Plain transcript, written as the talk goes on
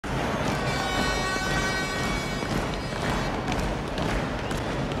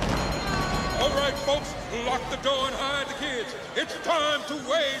right, folks, lock the door and hide the kids. It's time to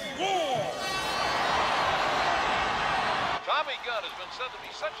wage war. Tommy Gunn has been said to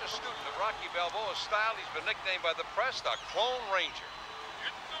be such a student of Rocky Balboa's style, he's been nicknamed by the press the Clone Ranger.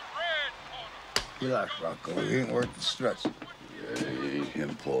 It's the red corner. Relax, Rocco. He ain't worth the stress. Yeah, he ain't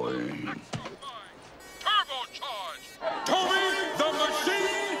him, Paul. He ain't. Turbocharged. Tommy the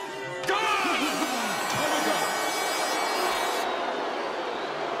Machine Gunn! Tommy Gunn.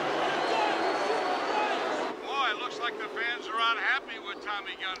 Boy, it looks like the fans are unhappy with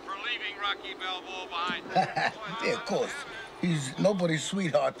Tommy Gunn for leaving Rocky Balboa behind. Yeah, of course. He's nobody's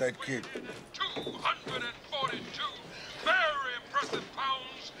sweetheart, that kid. 242 very impressive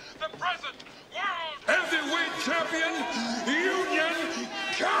pounds. The present world heavyweight champion, Union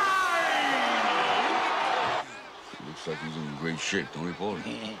Kai! Looks like he's in great shape, don't he, Paul?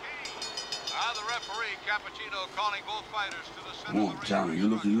 The referee, Cappuccino, calling both fighters to the center. Come on, Tommy. He's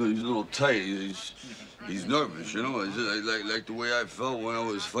a little tight. He's nervous, you know. Like the way I felt when I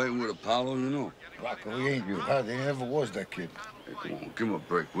was fighting with Apollo, you know. Rocco, he ain't you. He never was that kid. Hey, come on, give him a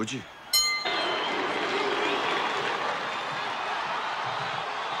break, would you?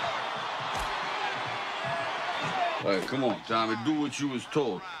 All right, come on, Tommy. Do what you was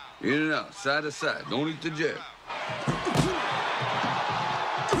told. In and out, side to side. Don't eat the jab.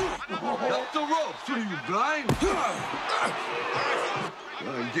 Up the ropes. What are you, blind?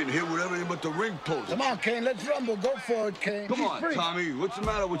 I'm getting hit with everything but the ring post. Come on, Kane. Let's rumble. Go for it, Kane. Come on, Tommy. What's the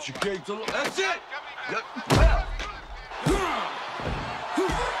matter with you, Kane? That's it. That's it.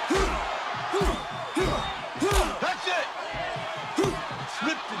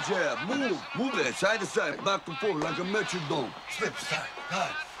 Slip the jab. Move that side to side, back and forth like a metrodome. Slip side.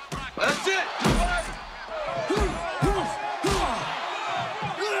 That's it.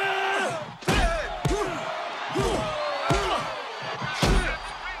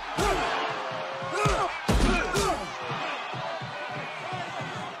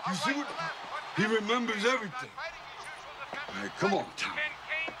 He remembers everything. All right, come on, Tom.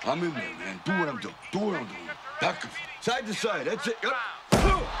 I'm in there, man. Do what I'm doing. Do what I'm doing. Back side to side. That's it. Yep.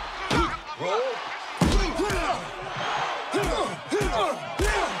 Roll.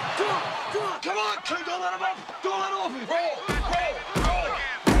 Come on, King. Don't let him up. Don't let him off me. Roll.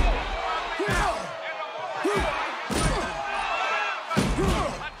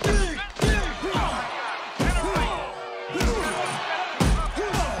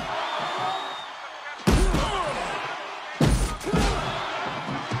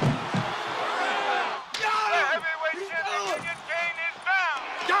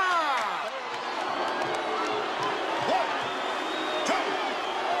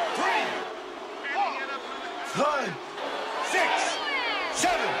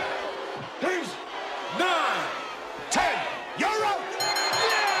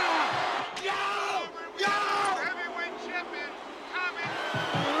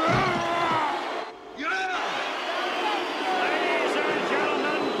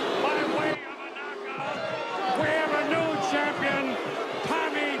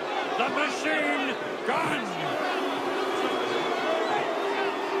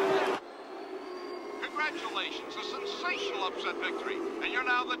 Congratulations, a sensational upset victory, and you're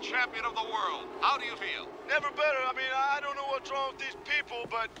now the champion of the world. How do you feel? Never better. I mean, I don't know what's wrong with these people,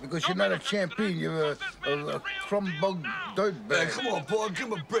 but... Because you're not a champion, you're a crumb-bug dirtbag. Hey, come on, Paul, give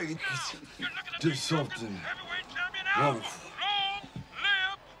him a break. Do something wonderful.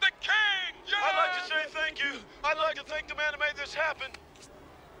 I'd like to say thank you. I'd like to thank the man who made this happen.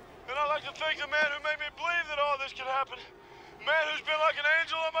 And I'd like to thank the man who made me believe that all this could happen. The man who's been like an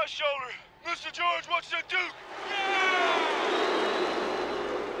angel on my shoulder. Mr. George, what's the Duke?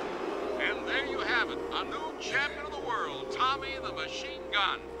 And there you have it, a new champion of the world, Tommy the Machine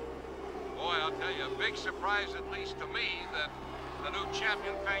Gunn. Boy, I'll tell you, a big surprise, at least to me, that the new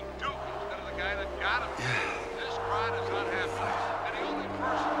champion thanked Duke instead of the guy that got him. This crowd is unhappy, and the only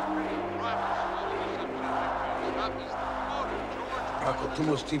person who really profits out of this upset victory is the promoter, George. Rocco, too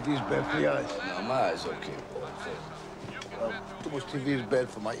much TV is bad for your eyes. No, my eyes okay, boy. Too much TV is bad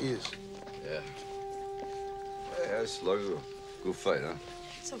for my ears. Yeah. Yeah, Slugger. Good fight, huh?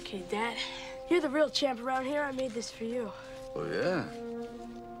 It's okay, Dad. You're the real champ around here. I made this for you. Oh, yeah?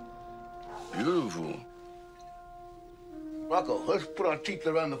 Beautiful. Rocco, let's put our teeth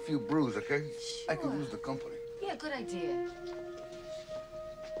around a few brews, okay? I could use the company. Yeah, good idea.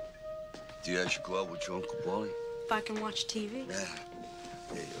 Do you actually go out with your Uncle Paulie? If I can watch TV. Yeah.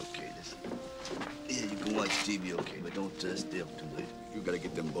 Yeah, okay, listen. Yeah, you can watch TV, okay, but don't stay up too late. You gotta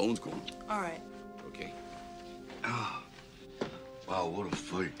get them bones going. All right. Okay. Oh. Wow, what a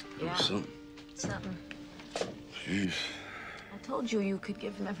fight. That Yeah. was something. Something. Jeez. I told you you could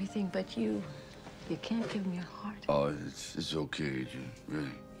give him everything, but you You can't give him your heart. Oh, it's okay, Adrian.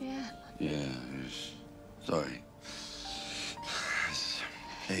 Really. Yeah. Yeah, sorry.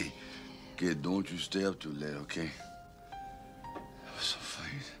 Hey, kid, don't you stay up too late, okay? That was so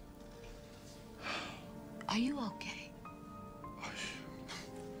funny. Are you okay?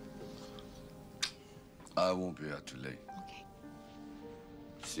 I won't be out too late. Okay.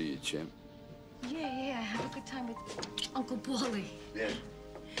 See you, champ. Yeah. Have a good time with Uncle Paulie. Yeah.